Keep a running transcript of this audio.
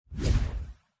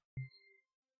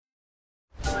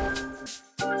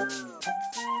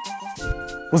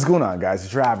What's going on, guys?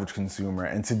 It's your average consumer,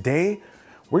 and today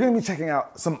we're gonna be checking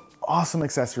out some awesome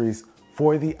accessories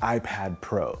for the iPad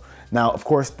Pro. Now, of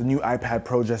course, the new iPad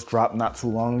Pro just dropped not too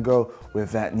long ago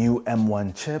with that new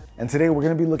M1 chip, and today we're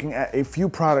gonna be looking at a few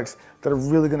products that are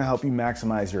really gonna help you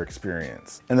maximize your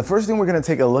experience. And the first thing we're gonna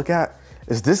take a look at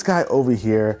is this guy over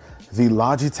here, the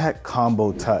Logitech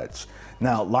Combo Touch.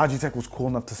 Now, Logitech was cool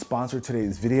enough to sponsor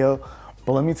today's video,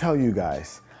 but let me tell you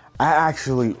guys, I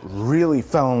actually really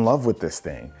fell in love with this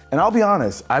thing. And I'll be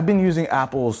honest, I've been using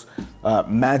Apple's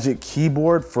Magic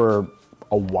Keyboard for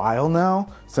a while now,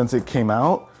 since it came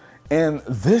out. And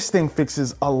this thing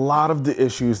fixes a lot of the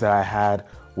issues that I had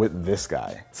with this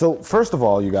guy. So first of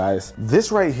all, you guys,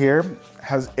 this right here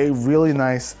has a really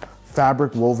nice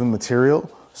fabric woven material.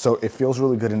 So it feels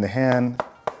really good in the hand.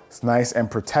 It's nice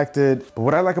and protected. But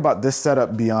what I like about this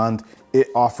setup, beyond it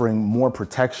offering more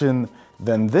protection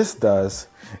than this does,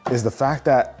 is the fact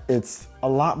that it's a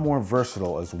lot more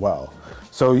versatile as well.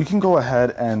 So you can go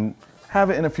ahead and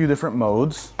have it in a few different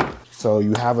modes. So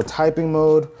you have a typing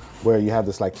mode where you have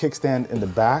this like kickstand in the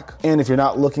back. And if you're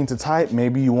not looking to type,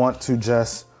 maybe you want to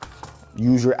just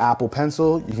use your Apple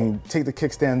Pencil, you can take the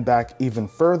kickstand back even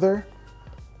further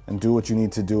and do what you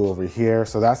need to do over here.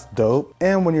 So that's dope.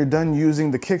 And when you're done using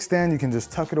the kickstand, you can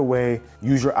just tuck it away,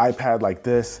 use your iPad like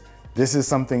this. This is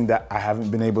something that I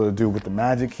haven't been able to do with the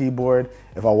Magic Keyboard.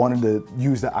 If I wanted to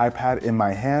use the iPad in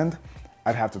my hand,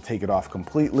 I'd have to take it off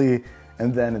completely,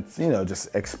 and then it's, you know,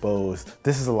 just exposed.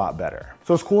 This is a lot better.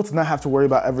 So it's cool to not have to worry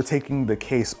about ever taking the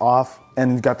case off,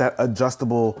 and you've got that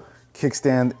adjustable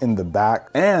kickstand in the back.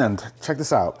 And check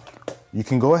this out. You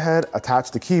can go ahead,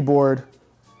 attach the keyboard,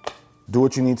 do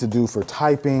what you need to do for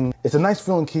typing. It's a nice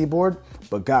feeling keyboard,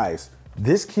 but guys,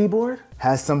 this keyboard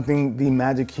has something the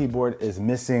Magic Keyboard is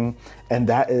missing, and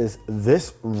that is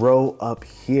this row up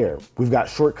here. We've got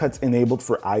shortcuts enabled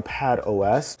for iPad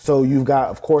OS. So you've got,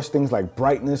 of course, things like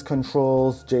brightness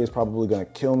controls. Jay is probably gonna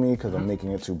kill me because I'm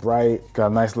making it too bright. Got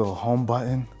a nice little home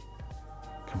button.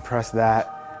 Can press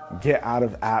that, get out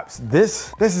of apps.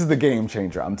 This is the game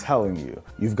changer, I'm telling you.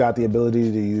 You've got the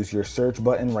ability to use your search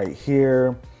button right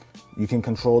here. You can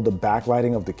control the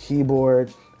backlighting of the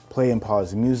keyboard, play and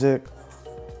pause music.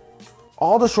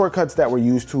 All the shortcuts that were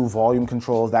used to, volume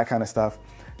controls, that kind of stuff,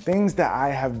 things that I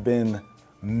have been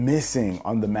missing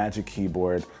on the Magic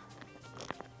Keyboard,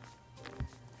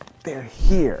 they're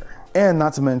here. And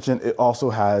not to mention, it also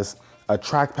has a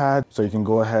trackpad, so you can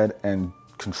go ahead and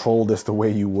control this the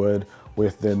way you would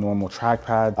with the normal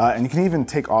trackpad. And you can even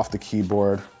take off the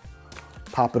keyboard,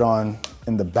 pop it on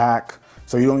in the back,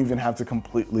 so you don't even have to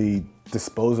completely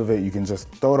dispose of it. You can just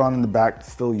throw it on in the back,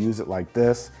 still use it like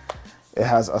this. It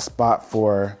has a spot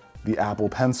for the Apple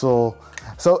Pencil.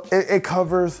 So it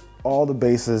covers all the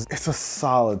bases. It's a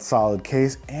solid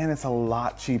case, and it's a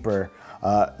lot cheaper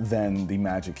than the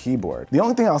Magic Keyboard. The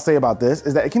only thing I'll say about this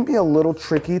is that it can be a little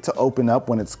tricky to open up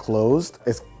when it's closed.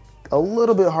 It's a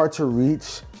little bit hard to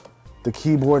reach the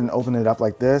keyboard and open it up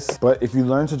like this. But if you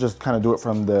learn to just kind of do it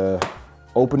from the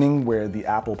opening where the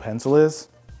Apple Pencil is,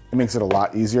 it makes it a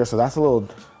lot easier. So that's a little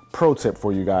pro tip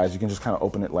for you guys. You can just kind of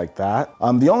open it like that.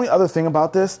 The only other thing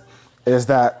about this is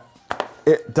that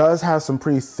it does have some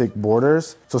pretty thick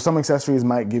borders. So some accessories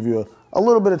might give you a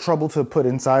little bit of trouble to put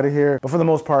inside of here, but for the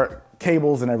most part,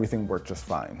 cables and everything work just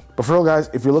fine. But for real guys,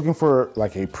 if you're looking for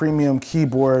like a premium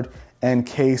keyboard and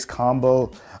case combo,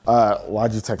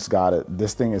 Logitech's got it.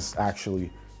 This thing is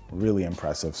actually really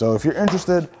impressive. So if you're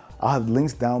interested, I'll have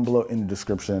links down below in the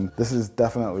description. This is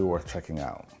definitely worth checking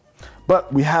out.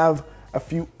 But we have a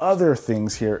few other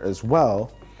things here as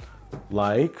well,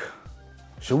 like,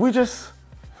 should we just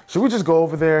go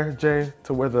over there, Jay,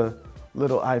 to where the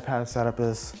little iPad setup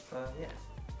is? Yeah.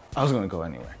 I was gonna go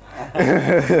anyway.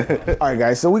 All right,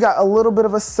 guys, so we got a little bit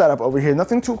of a setup over here.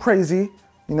 Nothing too crazy,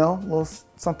 you know, a little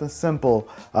something simple.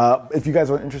 If you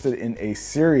guys are interested in a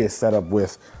serious setup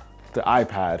with the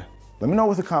iPad, let me know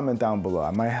with a comment down below.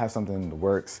 I might have something in the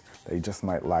works that you just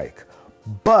might like.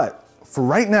 But for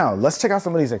right now, let's check out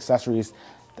some of these accessories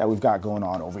that we've got going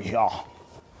on over here.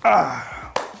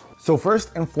 So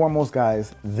first and foremost,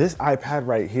 guys, this iPad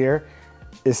right here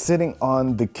is sitting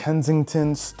on the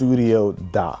Kensington Studio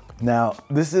dock. Now,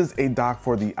 this is a dock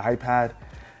for the iPad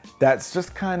that's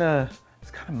just kind of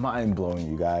mind-blowing,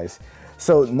 you guys.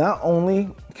 So not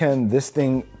only can this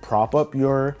thing prop up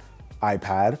your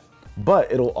iPad,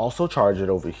 but it'll also charge it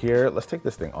over here. Let's take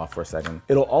this thing off for a second.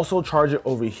 It'll also charge it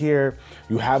over here.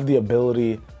 You have the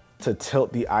ability to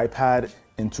tilt the iPad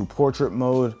into portrait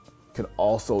mode. You can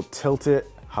also tilt it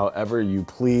however you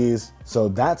please. So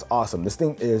that's awesome. This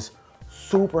thing is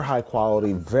super high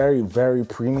quality, very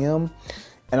premium.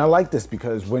 And I like this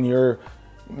because when you're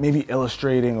maybe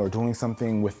illustrating or doing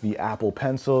something with the Apple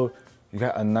Pencil, you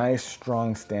got a nice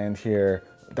strong stand here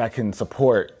that can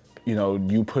support, you know,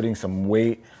 you putting some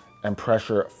weight and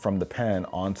pressure from the pen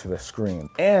onto the screen.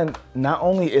 And not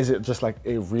only is it just like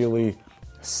a really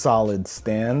solid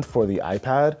stand for the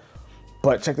iPad,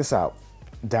 but check this out.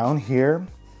 Down here,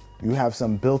 you have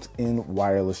some built-in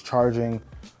wireless charging.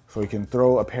 So you can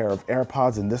throw a pair of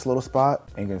AirPods in this little spot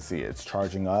and you can see it's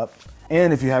charging up.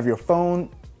 And if you have your phone,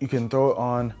 you can throw it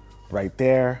on right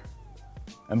there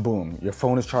and boom, your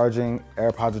phone is charging,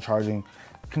 AirPods are charging.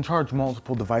 You can charge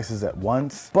multiple devices at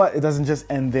once, but it doesn't just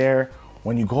end there.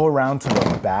 When you go around to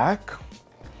the back,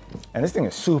 and this thing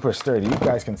is super sturdy, you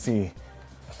guys can see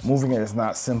moving it is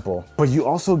not simple, but you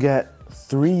also get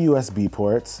 3 USB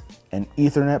ports, an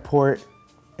Ethernet port,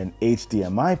 an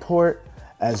HDMI port,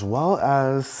 as well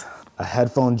as a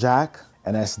headphone jack,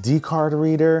 an SD card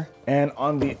reader, and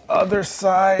on the other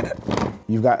side,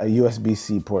 you've got a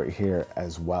USB-C port here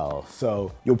as well.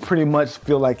 So you'll pretty much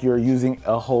feel like you're using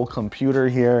a whole computer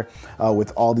here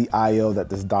with all the I/O that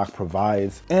this dock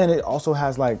provides. And it also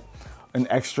has like an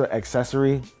extra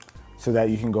accessory so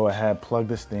that you can go ahead, plug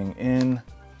this thing in,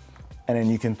 and then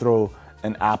you can throw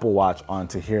an Apple Watch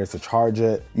onto here to charge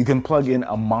it. You can plug in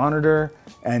a monitor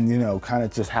and, you know, kind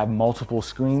of just have multiple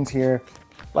screens here.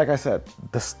 Like I said,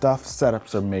 the stuff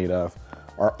setups are made of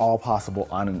are all possible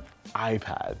on an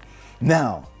iPad.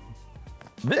 Now,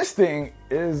 this thing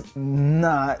is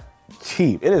not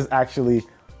cheap. It is actually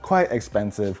quite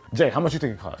expensive. Jay, how much you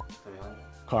think it cost?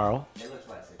 Carl? It looks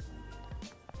like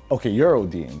 $600. Okay, you're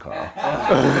ODing, Carl.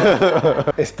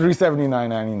 It's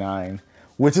 $379.99.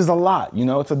 Which is a lot, you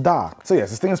know, it's a dock. So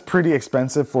yes, this thing is pretty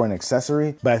expensive for an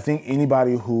accessory, but I think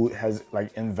anybody who has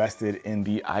like invested in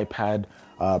the iPad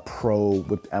Pro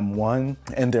with M1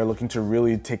 and they're looking to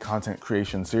really take content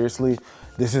creation seriously,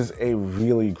 this is a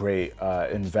really great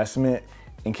investment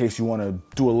in case you want to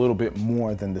do a little bit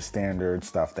more than the standard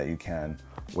stuff that you can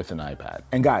with an iPad.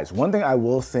 And guys, one thing I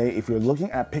will say, if you're looking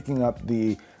at picking up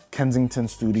the Kensington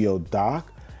Studio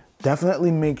dock, definitely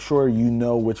make sure you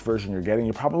know which version you're getting.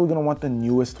 You're probably gonna want the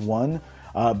newest one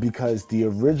because the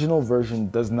original version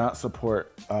does not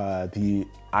support the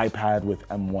iPad with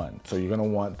M1. So you're gonna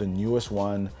want the newest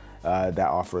one that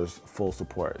offers full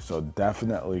support. So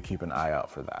definitely keep an eye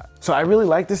out for that. So I really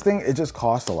like this thing, it just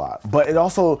costs a lot. But it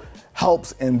also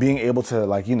helps in being able to,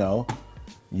 like, you know,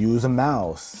 use a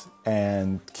mouse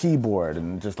and keyboard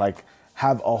and just like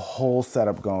have a whole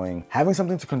setup going. Having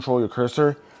something to control your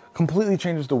cursor completely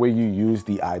changes the way you use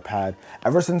the iPad.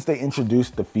 Ever since they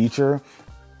introduced the feature,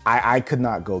 I could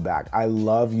not go back. I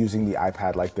love using the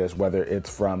iPad like this, whether it's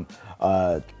from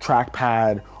a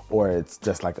trackpad or it's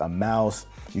just like a mouse.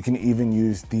 You can even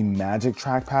use the Magic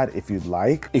trackpad if you'd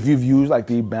like. If you've used like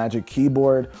the Magic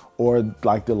keyboard or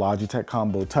like the Logitech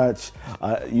Combo Touch,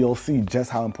 you'll see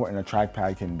just how important a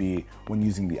trackpad can be when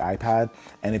using the iPad.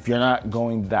 And if you're not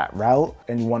going that route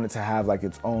and you want it to have like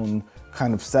its own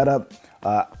kind of setup,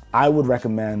 I would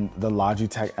recommend the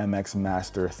Logitech MX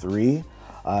Master 3.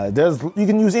 You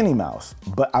can use any mouse,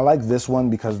 but I like this one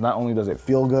because not only does it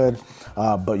feel good,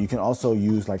 but you can also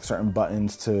use like certain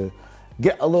buttons to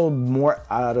get a little more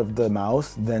out of the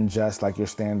mouse than just like your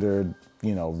standard,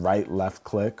 you know, right, left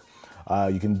click.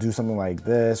 You can do something like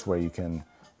this where you can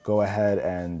go ahead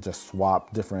and just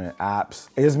swap different apps.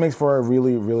 It just makes for a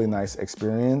really, really nice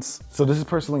experience. So this is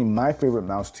personally my favorite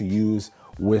mouse to use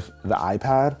with the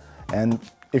iPad. And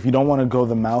if you don't want to go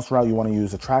the mouse route, you want to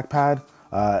use a trackpad,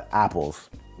 Apple's.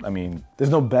 I mean,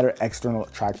 there's no better external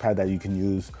trackpad that you can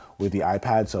use with the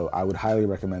iPad, so I would highly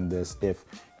recommend this if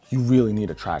you really need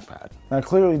a trackpad. Now,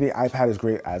 clearly the iPad is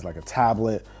great as like a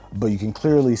tablet, but you can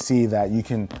clearly see that you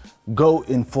can go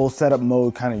in full setup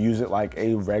mode, kind of use it like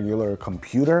a regular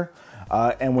computer.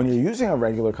 And when you're using a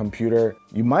regular computer,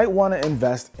 you might want to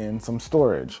invest in some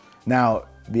storage. Now,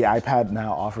 the iPad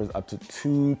now offers up to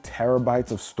 2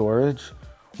 terabytes of storage,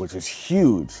 which is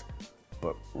huge,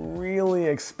 but really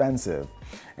expensive.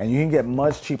 And you can get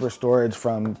much cheaper storage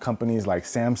from companies like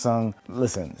Samsung.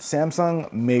 Listen,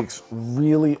 Samsung makes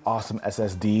really awesome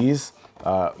SSDs,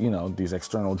 you know, these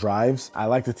external drives. I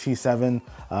like the T7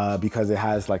 because it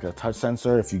has like a touch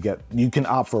sensor. You can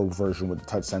opt for a version with the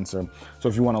touch sensor. So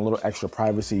if you want a little extra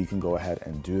privacy, you can go ahead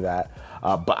and do that.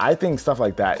 But I think stuff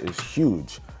like that is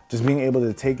huge. Just being able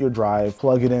to take your drive,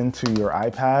 plug it into your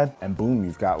iPad, and boom,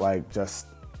 you've got like just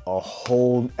a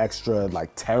whole extra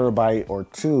like terabyte or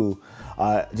 2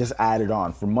 just added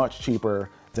on for much cheaper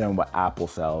than what Apple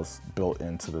sells built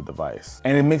into the device.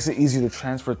 And it makes it easy to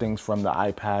transfer things from the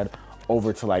iPad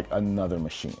over to like another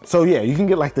machine. So yeah, you can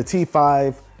get like the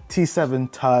T5,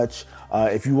 T7 Touch.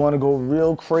 If you want to go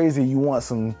real crazy, you want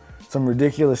some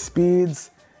ridiculous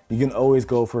speeds, you can always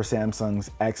go for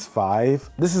Samsung's X5.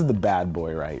 This is the bad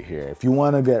boy right here. If you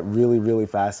wanna get really, really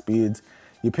fast speeds,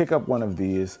 you pick up one of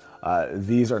these.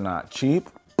 These are not cheap,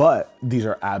 but these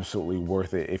are absolutely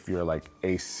worth it if you're like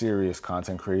a serious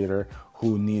content creator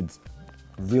who needs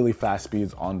really fast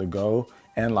speeds on the go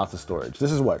and lots of storage.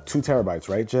 This is what, 2 terabytes,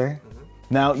 right, Jay?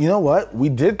 Now, you know what? We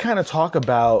did kind of talk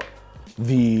about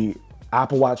the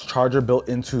Apple Watch charger built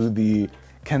into the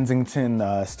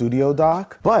Kensington Studio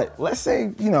dock, but let's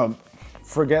say, you know,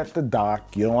 forget the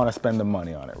dock, you don't want to spend the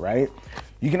money on it, right?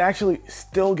 You can actually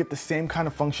still get the same kind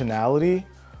of functionality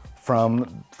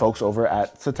from folks over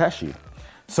at Satechi.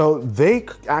 So they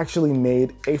actually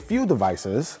made a few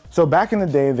devices. So back in the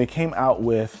day, they came out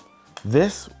with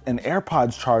this, an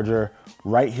AirPods charger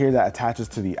right here that attaches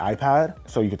to the iPad.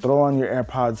 So you can throw on your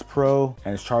AirPods Pro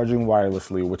and it's charging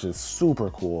wirelessly, which is super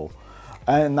cool.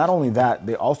 And not only that,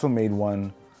 they also made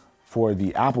one for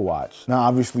the Apple Watch. Now,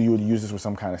 obviously you would use this with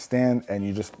some kind of stand and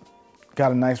you just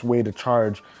got a nice way to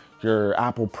charge your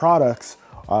Apple products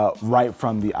right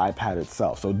from the iPad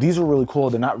itself. So these are really cool.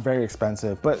 They're not very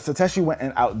expensive, but Satechi went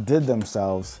and outdid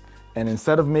themselves. And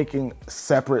instead of making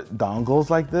separate dongles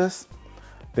like this,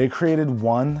 they created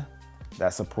one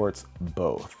that supports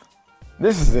both.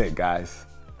 This is it, guys.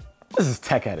 This is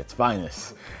tech at its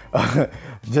finest.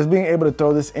 Just being able to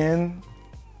throw this in,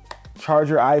 charge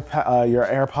your iPad, your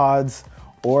AirPods,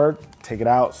 or take it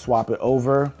out, swap it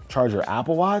over, charge your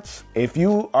Apple Watch. If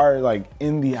you are like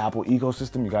in the Apple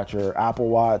ecosystem, you got your Apple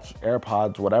Watch,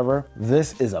 AirPods, whatever,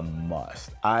 this is a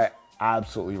must. I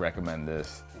absolutely recommend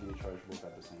this. Can you charge both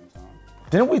at the same time?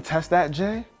 Didn't we test that,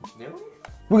 Jay? Did we?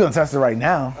 We're gonna test it right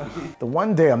now. The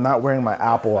one day I'm not wearing my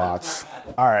Apple Watch.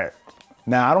 All right,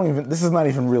 now this is not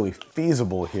even really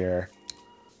feasible here.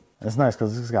 It's nice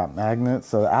because it's got magnets.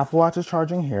 So the Apple Watch is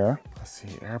charging here. Let's see,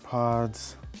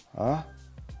 AirPods,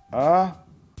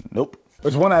 nope.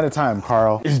 It's one at a time,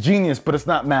 Carl. It's genius, but it's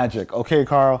not magic, okay,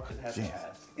 Carl?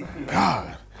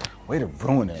 God, way to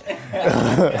ruin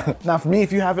it. Now for me,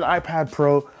 if you have an iPad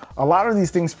Pro, a lot of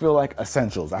these things feel like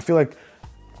essentials. I feel like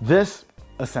this,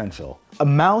 essential. A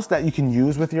mouse that you can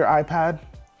use with your iPad,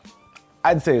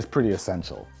 I'd say is pretty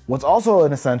essential. What's also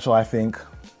an essential, I think,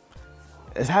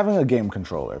 is having a game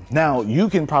controller. Now, you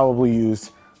can probably use,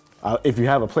 if you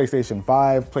have a PlayStation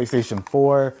 5, PlayStation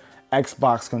 4,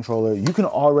 Xbox controller, you can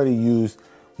already use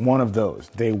one of those.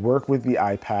 They work with the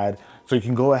iPad, so you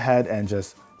can go ahead and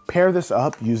just pair this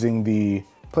up using the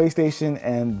PlayStation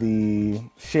and the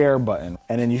share button.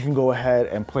 And then you can go ahead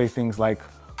and play things like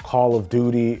Call of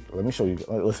Duty. Let me show you,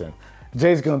 listen.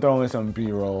 Jay's gonna throw in some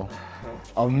B-roll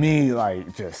of me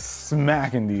like just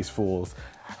smacking these fools.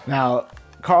 Now,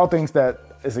 Carl thinks that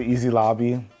it's an easy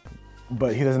lobby,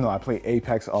 but he doesn't know I play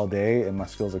Apex all day and my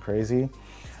skills are crazy.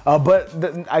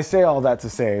 I say all that to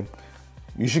say,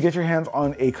 you should get your hands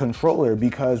on a controller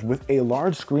because with a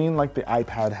large screen like the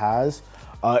iPad has,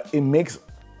 it makes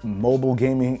mobile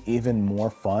gaming even more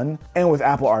fun. And with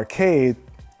Apple Arcade,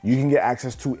 you can get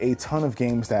access to a ton of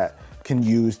games that can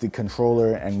use the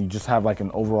controller and you just have like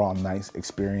an overall nice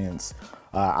experience.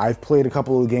 I've played a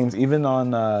couple of games even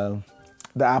on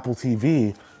the Apple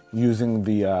TV using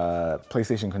the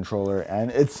PlayStation controller,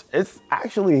 and it's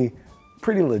actually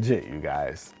pretty legit, you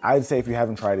guys. I'd say if you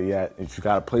haven't tried it yet, if you've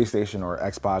got a PlayStation or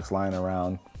Xbox lying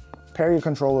around, pair your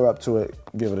controller up to it,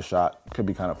 give it a shot. Could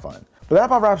be kind of fun. But that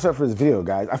about wraps up for this video,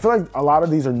 guys. I feel like a lot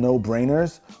of these are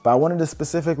no-brainers, but I wanted to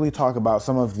specifically talk about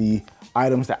some of the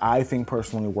items that I think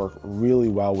personally work really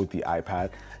well with the iPad,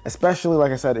 especially,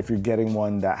 like I said, if you're getting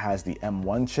one that has the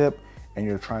M1 chip and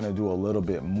you're trying to do a little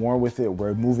bit more with it.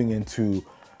 We're moving into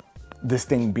this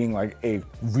thing being like a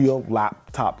real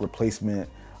laptop replacement.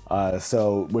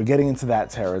 So we're getting into that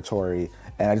territory,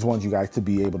 and I just want you guys to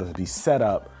be able to be set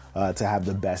up to have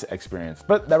the best experience.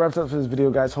 But that wraps up for this video,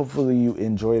 guys. Hopefully you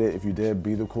enjoyed it. If you did,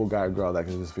 be the cool guy or girl that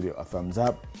gives this video a thumbs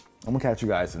up. I'm gonna catch you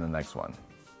guys in the next one.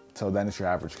 Till then, it's your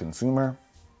average consumer.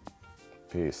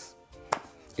 Peace.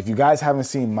 If you guys haven't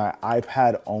seen my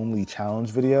iPad only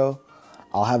challenge video,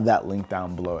 I'll have that link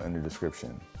down below in the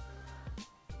description.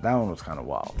 That one was kind of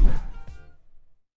wild.